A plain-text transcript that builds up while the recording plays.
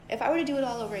If I were to do it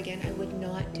all over again, I would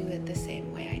not do it the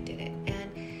same way I did it.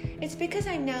 And it's because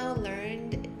I now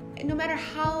learned, no matter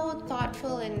how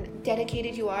thoughtful and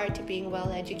dedicated you are to being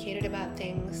well educated about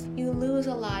things, you lose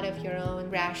a lot of your own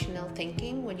rational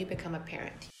thinking when you become a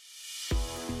parent.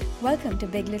 Welcome to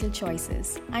Big Little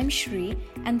Choices. I'm Shri,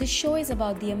 and this show is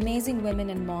about the amazing women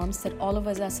and moms that all of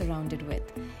us are surrounded with.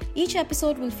 Each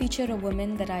episode will feature a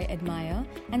woman that I admire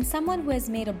and someone who has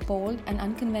made a bold and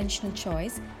unconventional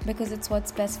choice because it's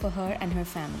what's best for her and her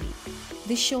family.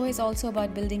 This show is also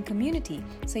about building community,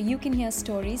 so you can hear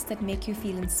stories that make you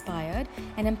feel inspired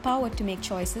and empowered to make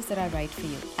choices that are right for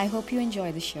you. I hope you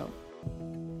enjoy the show.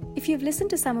 If you've listened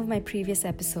to some of my previous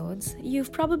episodes,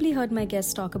 you've probably heard my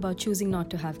guests talk about choosing not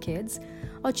to have kids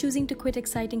or choosing to quit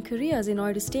exciting careers in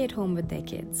order to stay at home with their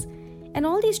kids. And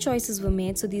all these choices were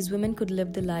made so these women could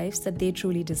live the lives that they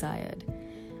truly desired.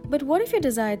 But what if you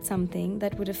desired something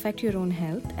that would affect your own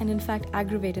health and in fact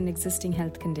aggravate an existing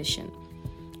health condition?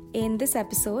 In this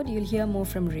episode, you'll hear more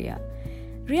from Ria.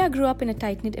 Ria grew up in a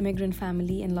tight-knit immigrant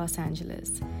family in Los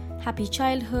Angeles. Happy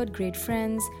childhood, great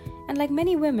friends, and like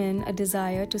many women, a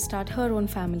desire to start her own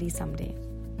family someday.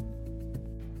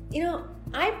 You know,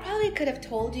 I probably could have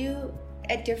told you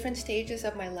at different stages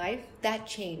of my life that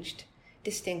changed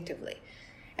distinctively.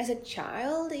 As a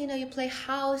child, you play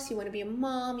house, you want to be a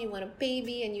mom, you want a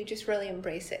baby, and you just really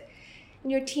embrace it.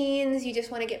 In your teens, you just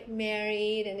want to get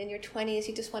married, and in your 20s,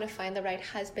 you just want to find the right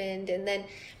husband. And then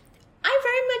I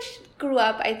very much grew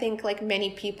up, I think, like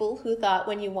many people who thought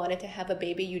when you wanted to have a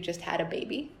baby, you just had a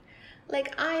baby.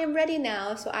 Like, I am ready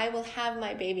now, so I will have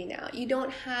my baby now. You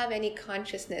don't have any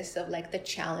consciousness of like the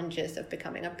challenges of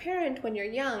becoming a parent when you're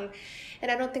young. And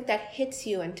I don't think that hits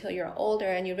you until you're older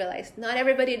and you realize not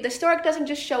everybody, the stork doesn't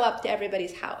just show up to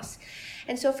everybody's house.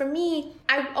 And so for me,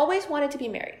 I always wanted to be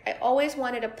married. I always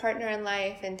wanted a partner in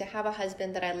life and to have a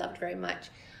husband that I loved very much.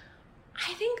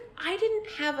 I think I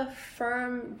didn't have a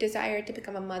firm desire to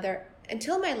become a mother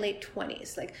until my late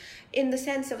 20s, like in the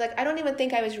sense of like, I don't even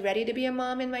think I was ready to be a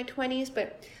mom in my 20s,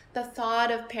 but the thought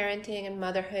of parenting and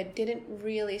motherhood didn't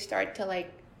really start to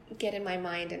like get in my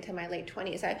mind until my late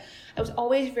 20s. I was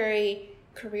always very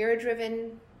career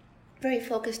driven, very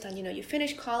focused on, you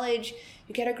finish college,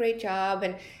 you get a great job,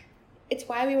 and it's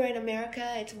why we were in America.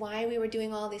 It's why we were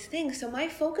doing all these things. So my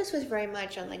focus was very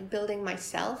much on like building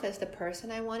myself as the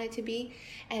person I wanted to be.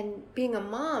 And being a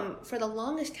mom for the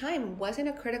longest time wasn't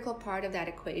a critical part of that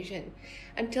equation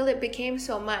until it became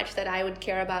so much that I would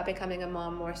care about becoming a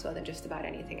mom more so than just about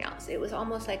anything else. It was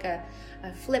almost like a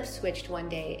flip switched one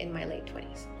day in my late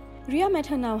 20s. Ria met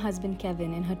her now husband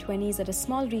Kevin in her 20s at a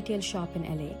small retail shop in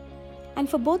LA. And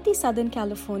for both these Southern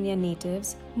California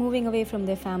natives, moving away from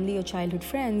their family or childhood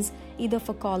friends, either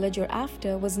for college or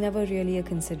after, was never really a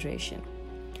consideration.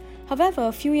 However,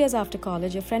 a few years after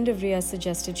college, a friend of Ria's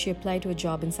suggested she apply to a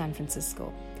job in San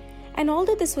Francisco. And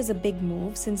although this was a big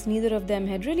move, since neither of them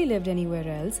had really lived anywhere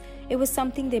else, it was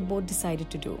something they both decided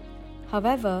to do.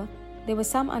 However, there were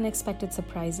some unexpected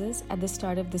surprises at the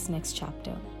start of this next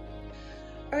chapter.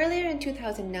 Earlier in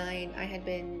 2009, I had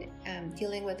been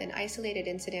dealing with an isolated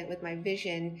incident with my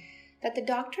vision that the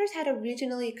doctors had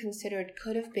originally considered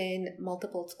could have been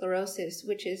multiple sclerosis,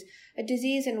 which is a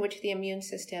disease in which the immune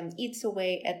system eats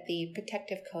away at the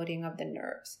protective coating of the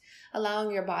nerves,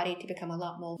 allowing your body to become a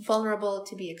lot more vulnerable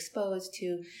to be exposed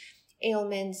to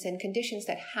ailments and conditions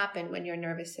that happen when your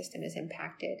nervous system is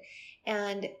impacted.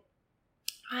 And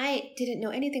I didn't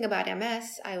know anything about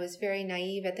MS. I was very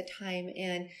naive at the time,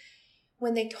 and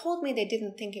when they told me they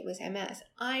didn't think it was MS,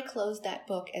 I closed that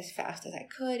book as fast as I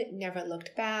could, never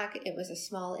looked back. It was a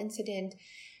small incident,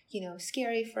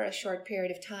 scary for a short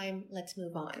period of time. Let's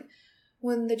move on.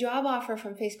 When the job offer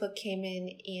from Facebook came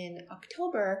in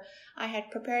October, I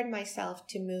had prepared myself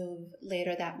to move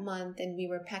later that month, and we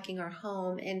were packing our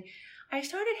home, and I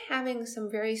started having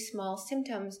some very small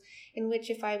symptoms in which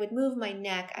if I would move my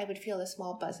neck, I would feel a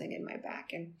small buzzing in my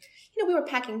back. And, we were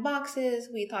packing boxes.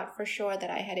 We thought for sure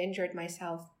that I had injured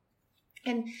myself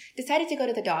and decided to go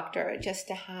to the doctor just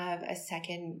to have a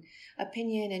second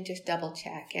opinion and just double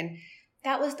check. And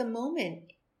that was the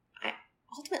moment.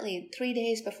 Ultimately, 3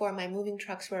 days before my moving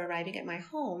trucks were arriving at my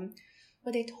home,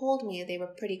 where they told me they were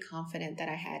pretty confident that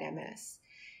I had MS.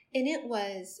 And it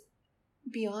was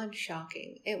beyond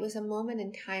shocking. It was a moment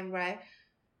in time where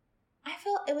I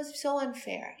felt it was so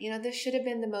unfair. This should have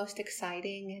been the most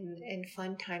exciting and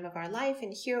fun time of our life.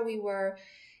 And here we were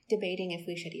debating if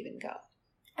we should even go.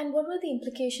 And what were the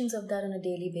implications of that on a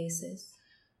daily basis?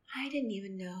 I didn't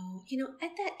even know.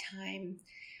 At that time,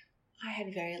 I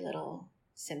had very little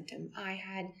symptom. I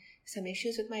had some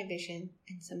issues with my vision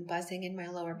and some buzzing in my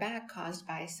lower back caused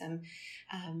by some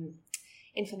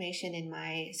inflammation in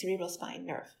my cerebral spine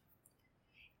nerve.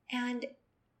 And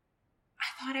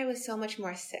I thought I was so much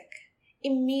more sick.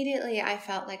 Immediately, I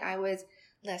felt like I was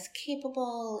less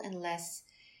capable and less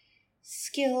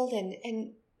skilled, and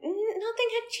nothing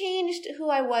had changed who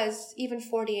I was even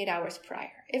 48 hours prior.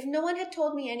 If no one had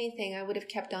told me anything, I would have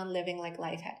kept on living like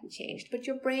life hadn't changed. But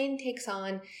your brain takes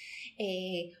on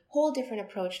a whole different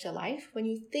approach to life when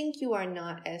you think you are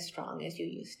not as strong as you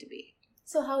used to be.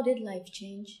 So how did life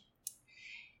change?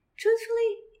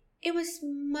 Truthfully, it was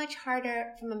much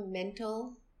harder from a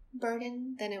mental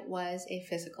burden than it was a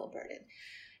physical burden.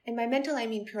 And by mental, I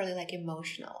mean purely like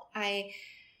emotional. I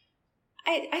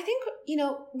think,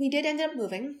 we did end up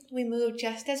moving. We moved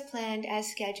just as planned, as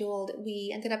scheduled.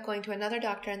 We ended up going to another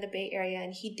doctor in the Bay Area,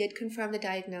 and he did confirm the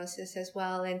diagnosis as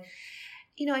well. And,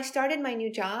 I started my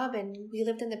new job, and we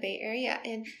lived in the Bay Area.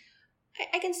 And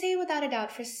I can say without a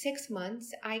doubt, for 6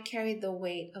 months, I carried the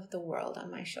weight of the world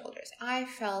on my shoulders. I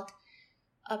felt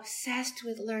obsessed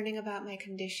with learning about my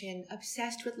condition,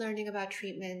 obsessed with learning about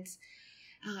treatments.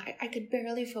 I could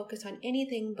barely focus on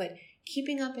anything but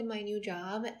keeping up in my new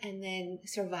job and then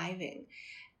surviving.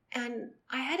 And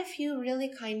I had a few really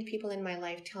kind people in my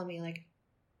life tell me, like,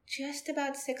 just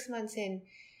about 6 months in,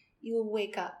 you will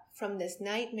wake up from this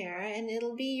nightmare and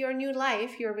it'll be your new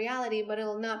life, your reality, but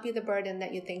it'll not be the burden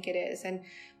that you think it is. And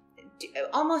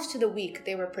almost to the week,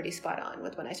 they were pretty spot on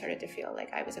with when I started to feel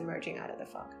like I was emerging out of the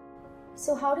fog.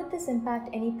 So how did this impact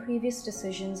any previous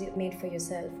decisions you made for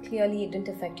yourself? Clearly, it didn't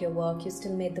affect your work. You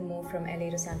still made the move from LA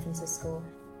to San Francisco.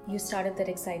 You started that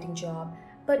exciting job.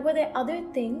 But were there other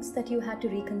things that you had to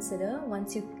reconsider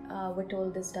once you were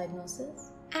told this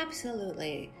diagnosis?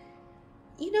 Absolutely.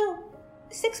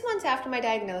 6 months after my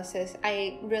diagnosis,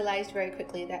 I realized very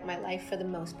quickly that my life, for the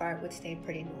most part, would stay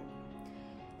pretty normal.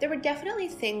 There were definitely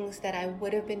things that I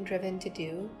would have been driven to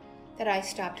do that I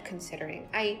stopped considering.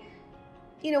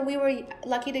 We were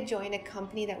lucky to join a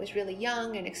company that was really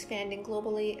young and expanding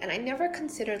globally, and I never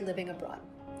considered living abroad.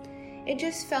 It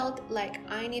just felt like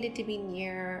I needed to be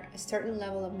near a certain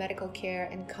level of medical care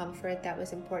and comfort that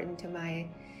was important to my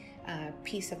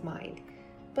peace of mind.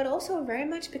 But also very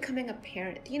much becoming a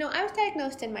parent. I was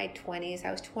diagnosed in my 20s.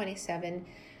 I was 27.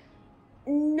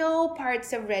 No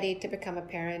parts of ready to become a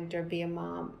parent or be a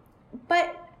mom.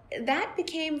 But that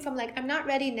became from like, I'm not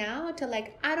ready now to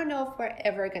like, I don't know if we're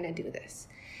ever going to do this.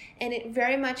 And it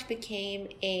very much became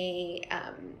a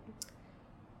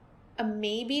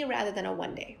maybe rather than a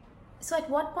one day. So at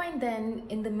what point then,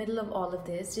 in the middle of all of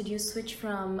this, did you switch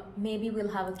from maybe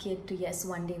we'll have a kid to yes,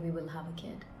 one day we will have a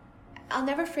kid? I'll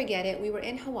never forget it. We were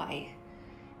in Hawaii,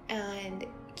 and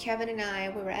Kevin and I,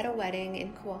 we were at a wedding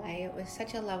in Kauai. It was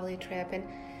such a lovely trip, and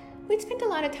we'd spent a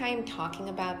lot of time talking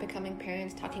about becoming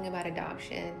parents, talking about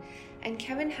adoption. And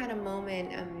Kevin had a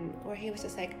moment where he was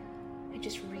just like, I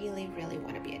just really, really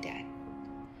want to be a dad.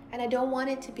 And I don't want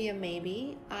it to be a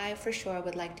maybe. I for sure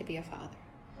would like to be a father.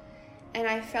 And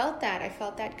I felt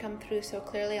that come through so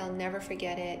clearly. I'll never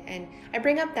forget it. And I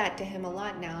bring up that to him a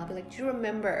lot now. I'll be like, do you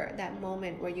remember that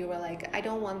moment where you were like, I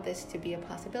don't want this to be a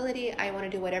possibility. I want to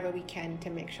do whatever we can to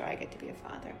make sure I get to be a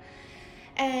father.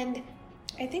 And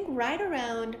I think right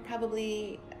around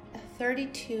probably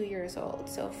 32 years old,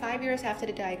 so 5 years after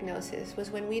the diagnosis, was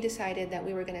when we decided that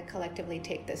we were going to collectively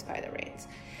take this by the reins.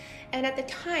 And at the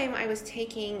time, I was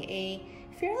taking a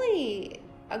fairly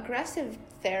aggressive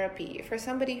therapy for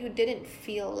somebody who didn't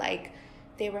feel like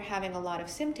they were having a lot of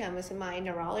symptoms. My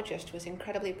neurologist was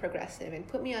incredibly progressive and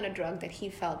put me on a drug that he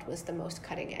felt was the most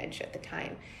cutting edge at the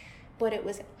time. But it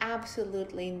was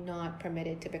absolutely not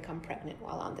permitted to become pregnant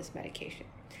while on this medication.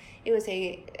 It was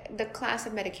the class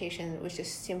of medication that was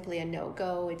just simply a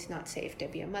no-go. It's not safe to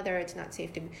be a mother. It's not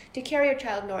safe to carry your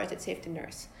child, nor is it safe to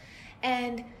nurse.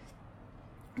 And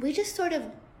we just sort of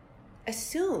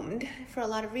assumed, for a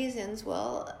lot of reasons,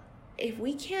 well, if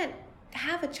we can't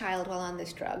have a child while on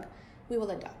this drug, we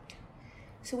will adopt.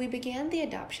 So we began the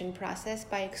adoption process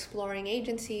by exploring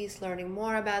agencies, learning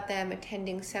more about them,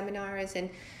 attending seminars, and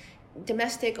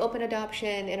domestic, open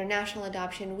adoption, international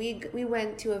adoption. We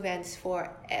went to events for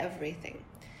everything.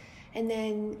 And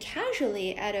then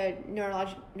casually at a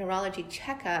neurology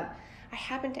checkup, I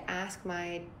happened to ask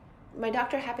my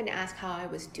doctor happened to ask how I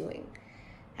was doing.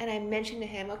 And I mentioned to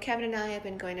him, Kevin and I have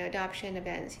been going to adoption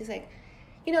events. He's like,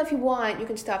 if you want, you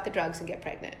can stop the drugs and get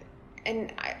pregnant.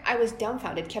 And I was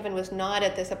dumbfounded. Kevin was not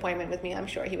at this appointment with me. I'm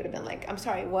sure he would have been like, I'm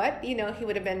sorry, what? He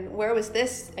would have been, where was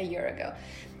this a year ago?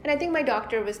 And I think my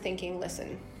doctor was thinking,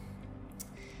 listen,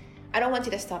 I don't want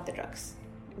you to stop the drugs.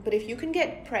 But if you can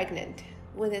get pregnant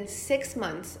within 6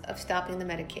 months of stopping the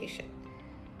medication,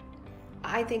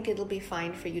 I think it'll be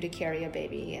fine for you to carry a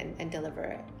baby and deliver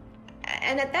it.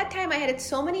 And at that time, I had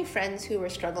so many friends who were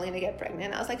struggling to get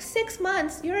pregnant. I was like, 6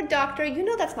 months? You're a doctor. You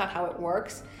know that's not how it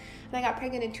works. And I got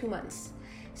pregnant in 2 months.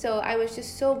 So I was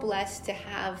just so blessed to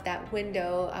have that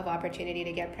window of opportunity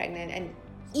to get pregnant, and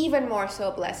even more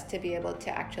so blessed to be able to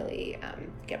actually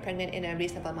get pregnant in a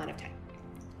reasonable amount of time.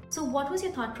 So what was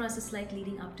your thought process like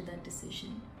leading up to that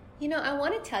decision? I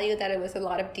want to tell you that it was a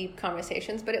lot of deep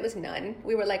conversations, but it was none.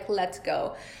 We were like, let's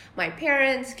go. My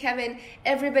parents, Kevin,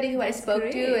 everybody who I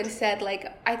spoke to and said,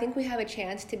 like, I think we have a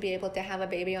chance to be able to have a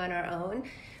baby on our own.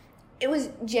 It was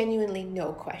genuinely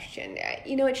no question.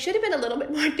 It should have been a little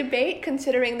bit more debate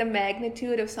considering the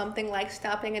magnitude of something like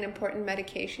stopping an important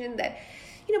medication that,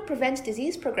 prevents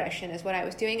disease progression is what I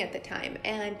was doing at the time.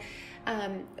 And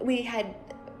we had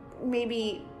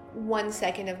maybe 1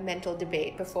 second of mental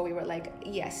debate before we were like,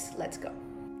 yes, let's go.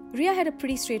 Ria had a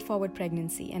pretty straightforward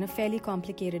pregnancy and a fairly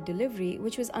complicated delivery,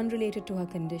 which was unrelated to her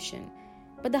condition.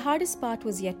 But the hardest part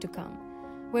was yet to come,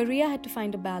 where Ria had to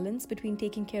find a balance between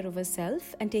taking care of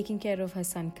herself and taking care of her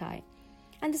son Kai.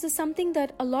 And this is something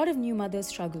that a lot of new mothers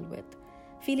struggle with,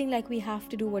 feeling like we have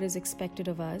to do what is expected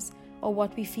of us or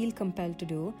what we feel compelled to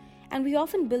do, and we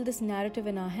often build this narrative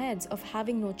in our heads of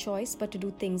having no choice but to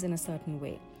do things in a certain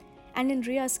way. And in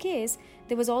Ria's case,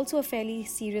 there was also a fairly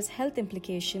serious health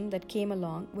implication that came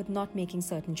along with not making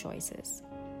certain choices.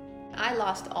 I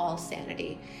lost all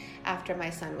sanity after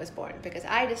my son was born because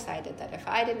I decided that if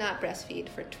I did not breastfeed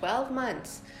for 12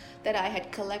 months, that I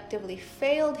had collectively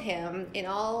failed him in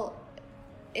all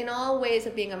ways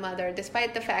of being a mother,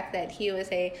 despite the fact that he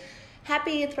was a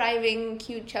happy, thriving,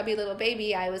 cute, chubby little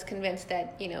baby. I was convinced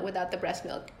that, without the breast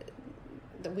milk,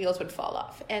 the wheels would fall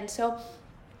off. And so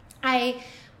I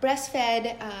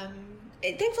breastfed.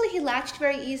 Thankfully, he latched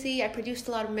very easy. I produced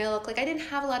a lot of milk. I didn't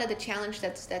have a lot of the challenge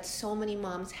that so many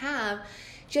moms have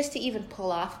just to even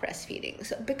pull off breastfeeding.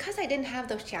 So because I didn't have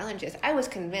those challenges, I was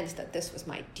convinced that this was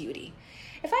my duty.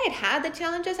 If I had the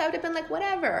challenges, I would have been like,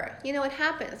 whatever, it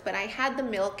happens. But I had the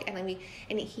milk, and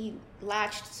he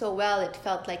latched so well, it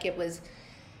felt like it was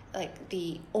like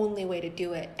the only way to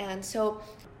do it. And so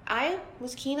I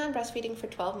was keen on breastfeeding for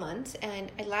 12 months,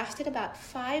 and I lasted about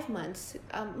 5 months,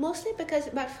 mostly because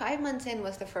about 5 months in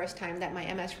was the first time that my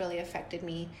MS really affected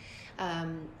me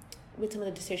with some of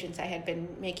the decisions I had been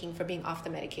making for being off the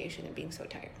medication and being so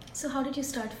tired. So how did you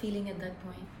start feeling at that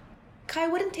point? Kai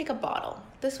wouldn't take a bottle.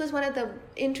 This was one of the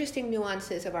interesting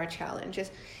nuances of our challenge.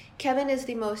 Kevin is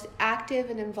the most active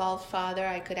and involved father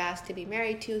I could ask to be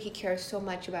married to. He cares so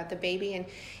much about the baby, and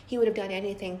he would have done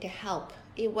anything to help.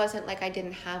 It wasn't like I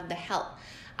didn't have the help.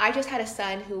 I just had a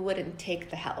son who wouldn't take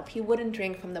the help. He wouldn't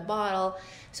drink from the bottle.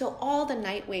 So all the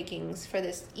night wakings for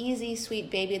this easy,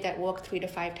 sweet baby that woke 3 to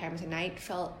 5 times a night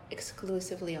fell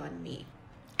exclusively on me.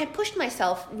 I pushed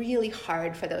myself really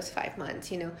hard for those 5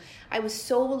 months. I was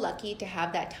so lucky to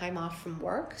have that time off from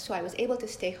work. So I was able to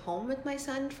stay home with my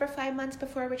son for 5 months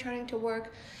before returning to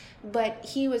work. But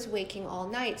he was waking all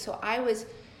night. So I was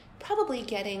probably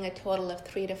getting a total of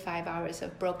 3 to 5 hours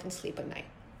of broken sleep a night.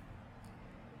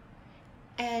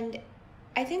 And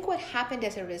I think what happened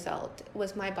as a result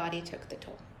was my body took the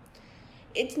toll.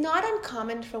 It's not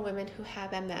uncommon for women who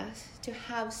have MS to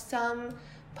have some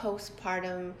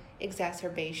postpartum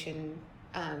exacerbation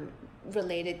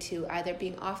related to either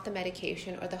being off the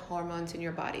medication or the hormones in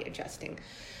your body adjusting.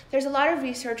 There's a lot of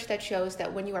research that shows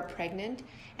that when you are pregnant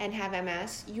and have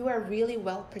MS, you are really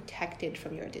well protected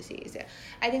from your disease.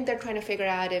 I think they're trying to figure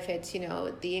out if it's,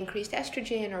 the increased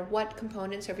estrogen or what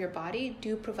components of your body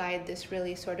do provide this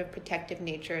really sort of protective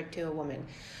nature to a woman.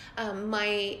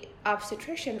 My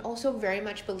obstetrician also very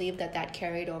much believed that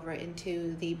carried over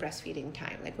into the breastfeeding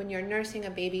time. Like when you're nursing a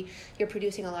baby, you're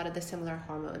producing a lot of the similar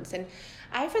hormones. And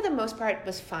I, for the most part,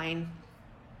 was fine.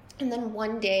 And then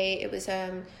one day, it was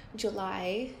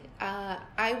July,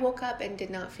 I woke up and did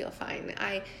not feel fine.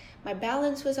 My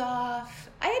balance was off.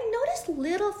 I had noticed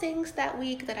little things that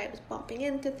week that I was bumping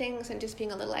into things and just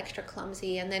being a little extra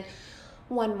clumsy. And then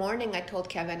one morning I told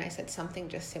Kevin, I said, something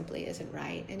just simply isn't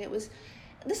right. And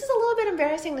this is a little bit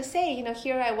embarrassing to say,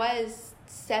 here I was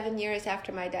 7 years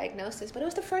after my diagnosis, but it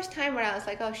was the first time where I was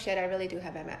like, oh shit, I really do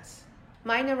have MS.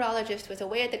 My neurologist was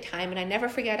away at the time, and I never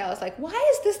forget, I was like,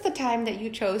 why is this the time that you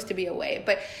chose to be away?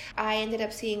 But I ended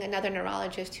up seeing another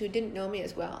neurologist who didn't know me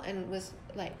as well and was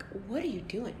like, what are you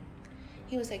doing?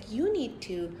 He was like, you need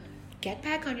to get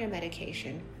back on your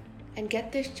medication and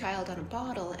get this child on a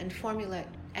bottle and formula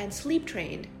and sleep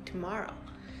trained tomorrow.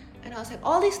 And I was like,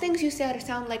 all these things you said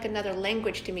sound like another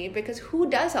language to me, because who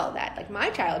does all that? Like, my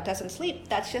child doesn't sleep.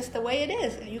 That's just the way it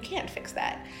is. You can't fix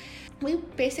that. We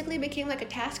basically became like a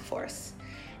task force,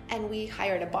 and we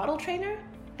hired a bottle trainer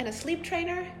and a sleep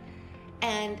trainer,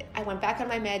 and I went back on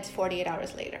my meds 48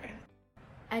 hours later.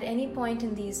 At any point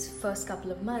in these first couple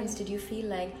of months, did you feel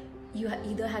like you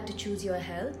either had to choose your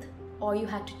health, or you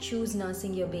had to choose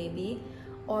nursing your baby,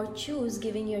 or choose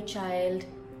giving your child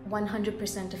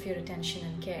 100% of your attention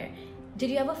and care? Did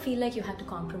you ever feel like you had to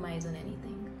compromise on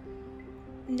anything?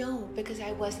 No, because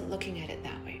I wasn't looking at it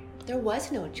that way. There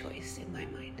was no choice in my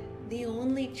mind. The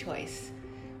only choice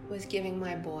was giving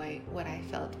my boy what I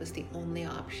felt was the only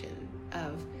option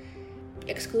of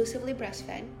exclusively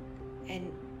breastfed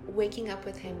and waking up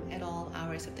with him at all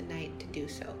hours of the night to do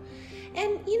so.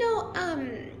 And,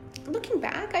 looking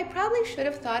back, I probably should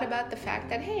have thought about the fact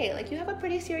that, hey, like, you have a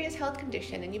pretty serious health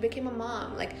condition and you became a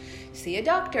mom. Like, see a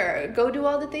doctor, go do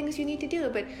all the things you need to do.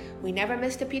 But we never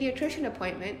missed a pediatrician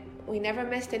appointment. We never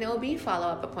missed an OB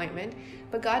follow-up appointment.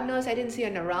 But God knows I didn't see a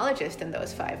neurologist in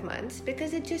those 5 months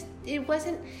because it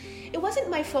wasn't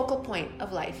my focal point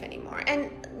of life anymore. And,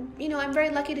 I'm very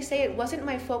lucky to say it wasn't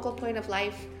my focal point of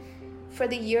life for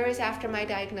the years after my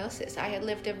diagnosis. I had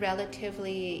lived a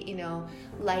relatively,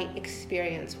 light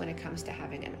experience when it comes to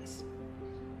having MS.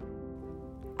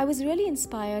 I was really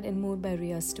inspired and moved by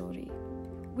Ria's story.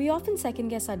 We often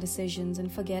second-guess our decisions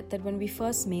and forget that when we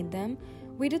first made them,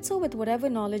 we did so with whatever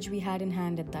knowledge we had in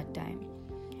hand at that time.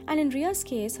 And in Ria's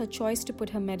case, her choice to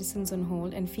put her medicines on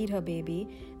hold and feed her baby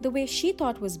the way she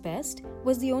thought was best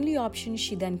was the only option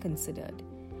she then considered.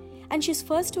 And she's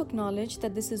first to acknowledge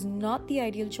that this is not the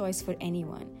ideal choice for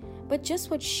anyone, but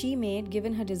just what she made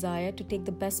given her desire to take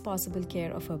the best possible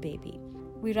care of her baby.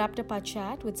 We wrapped up our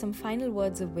chat with some final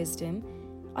words of wisdom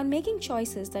on making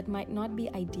choices that might not be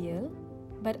ideal,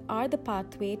 but are the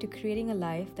pathway to creating a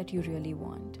life that you really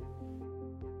want.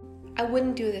 I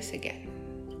wouldn't do this again,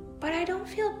 but I don't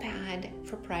feel bad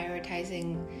for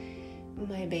prioritizing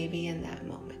my baby in that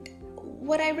moment.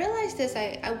 What I realized is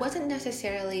I wasn't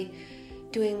necessarily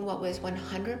doing what was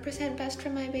 100% best for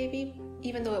my baby,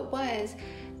 even though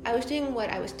I was doing what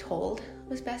I was told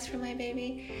was best for my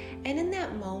baby. And in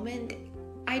that moment,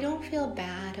 I don't feel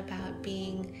bad about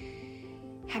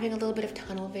having a little bit of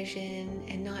tunnel vision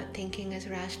and not thinking as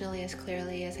rationally, as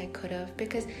clearly as I could have,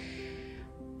 because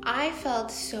I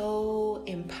felt so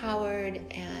empowered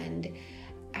and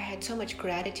I had so much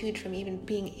gratitude from even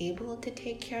being able to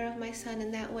take care of my son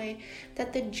in that way,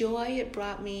 that the joy it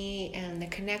brought me and the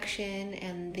connection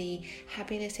and the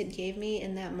happiness it gave me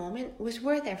in that moment was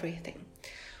worth everything.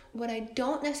 What I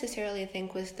don't necessarily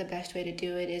think was the best way to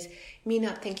do it is me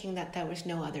not thinking that there was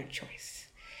no other choice.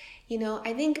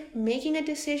 I think making a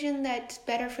decision that's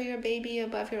better for your baby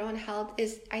above your own health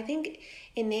is, I think,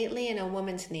 innately in a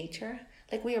woman's nature.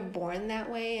 Like, we are born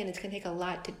that way, and it's going to take a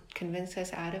lot to convince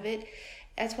us out of it.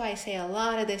 That's why I say a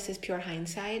lot of this is pure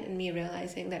hindsight and me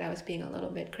realizing that I was being a little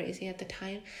bit crazy at the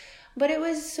time. But I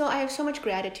have so much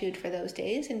gratitude for those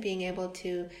days and being able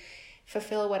to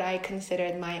fulfill what I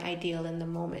considered my ideal in the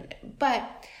moment.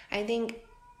 But I think,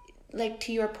 like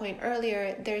to your point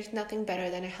earlier, there's nothing better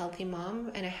than a healthy mom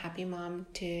and a happy mom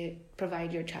to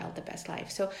provide your child the best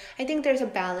life. So I think there's a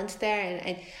balance there,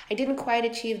 and I didn't quite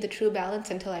achieve the true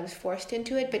balance until I was forced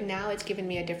into it, but now it's given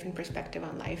me a different perspective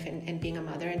on life and being a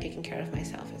mother and taking care of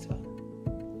myself as well.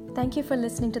 Thank you for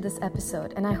listening to this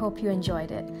episode, and I hope you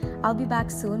enjoyed it. I'll be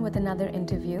back soon with another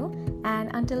interview,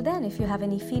 and until then, if you have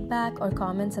any feedback or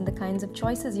comments on the kinds of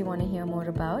choices you want to hear more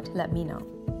about, let me know.